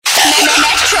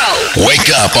Wake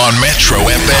up on Metro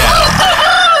FM.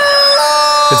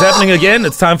 It's happening again.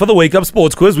 It's time for the Wake Up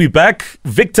Sports Quiz. We're back.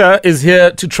 Victor is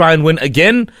here to try and win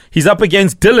again. He's up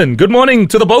against Dylan. Good morning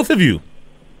to the both of you.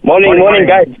 Morning,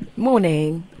 guys.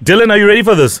 Morning. Dylan, are you ready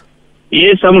for this?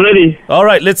 Yes, I'm ready. All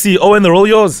right, let's see. Owen, they're all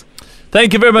yours.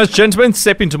 Thank you very much, gentlemen.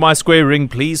 Step into my square ring,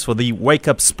 please, for the Wake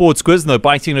Up Sports Quiz. No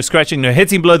biting, no scratching, no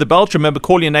hitting below the belt. Remember,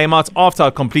 call your name out after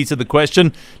I've completed the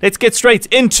question. Let's get straight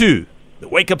into the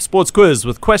Wake Up Sports Quiz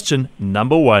with question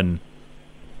number 1.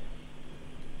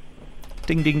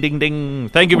 Ding, ding, ding, ding.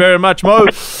 Thank you very much, Mo.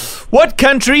 What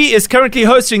country is currently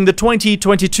hosting the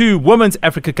 2022 Women's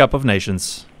Africa Cup of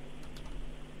Nations?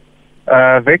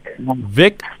 Vic.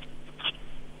 Vic?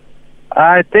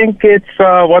 I think it's,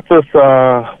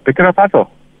 Burkina Faso.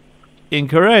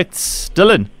 Incorrect.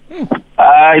 Dylan? Is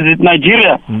it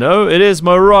Nigeria? No, it is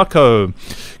Morocco.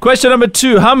 Question number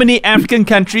 2. How many African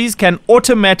countries can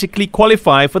automatically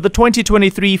qualify for the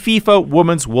 2023 FIFA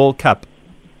Women's World Cup?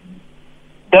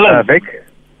 Dylan. Vic.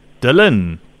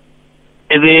 Dylan?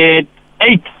 Is it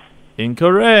 8?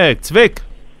 Incorrect. Vic?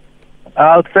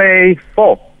 I'll say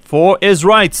 4. 4 is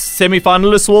right.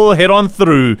 Semi-finalists will head on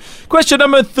through. Question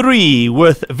number 3,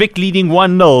 with Vic leading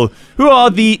 1-0. Who are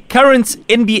the current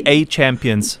NBA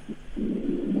champions?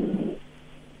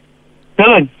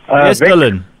 Dylan. Yes, Vic.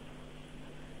 Dylan.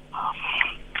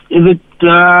 Is it,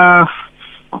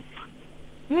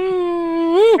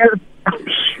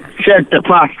 Shit, the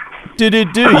pass. Do.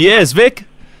 Yes, Vic?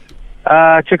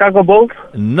 Chicago Bulls.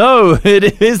 No,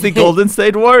 it is the Golden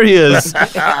State Warriors.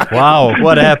 Wow,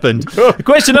 what happened?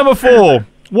 Question number 4.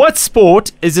 What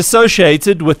sport is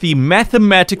associated with the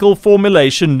mathematical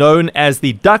formulation known as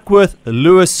the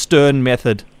Duckworth-Lewis-Stern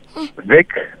method? Vic.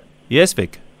 Yes,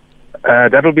 Vic.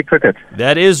 That'll be cricket.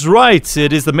 That is right.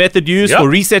 It is the method used for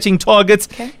resetting targets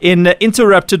in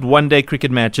interrupted one-day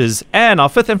cricket matches. And our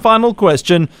 5th and final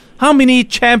question, how many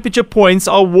championship points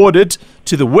are awarded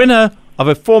to the winner of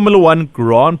a Formula One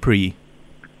Grand Prix?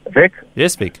 Vic.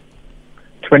 Yes, Vic.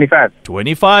 25.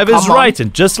 25 is right.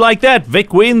 And just like that,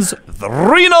 Vic wins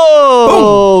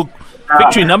 3-0.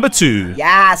 Victory number 2.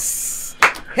 Yes.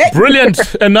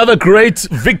 Brilliant. Another great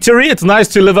victory. It's nice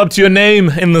to live up to your name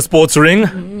in the sports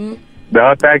ring.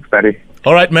 No, thanks, buddy.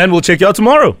 All right, man. We'll check you out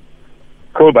tomorrow.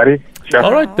 Cool, buddy. Sure.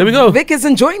 All right, there we go. Vic is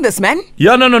enjoying this, man.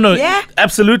 Yeah, no. Yeah.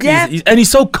 Absolutely. Yeah. And he's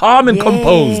so calm and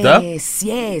composed. Huh?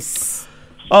 Yes.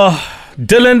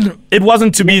 Dylan, it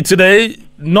wasn't to be today.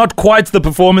 Not quite the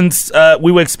performance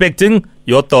we were expecting.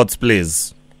 Your thoughts,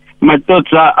 please. My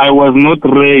thoughts are I was not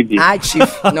ready. Hi,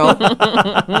 Chief. No.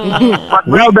 But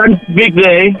well done, big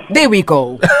day. There we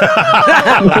go.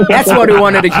 That's what we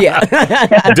wanted to hear.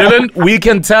 Dylan, we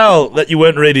can tell that you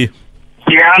weren't ready.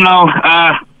 Yeah, I know.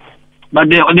 But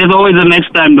there's always a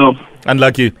next time, though.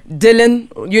 Unlucky. Dylan,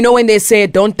 you know when they say,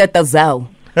 don't let the zell.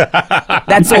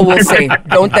 That's all we'll say.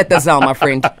 Don't let the zell, my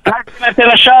friend. Can I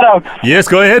tell a shout out? Yes,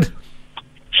 go ahead.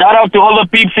 Shout out to all the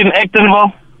peeps in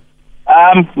Actonville.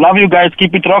 Love you guys.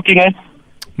 Keep it rocking, eh?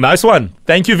 Nice one.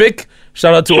 Thank you, Vic.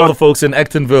 Shout out to all the folks in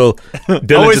Actonville.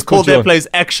 I always call their place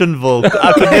Actionville.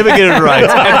 I could never get it right.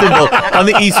 Actonville on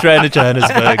the East Rand of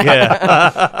Johannesburg.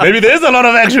 Yeah. Maybe there's a lot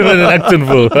of action in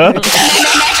Actonville. Huh?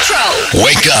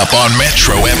 Wake up on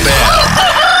Metro FM.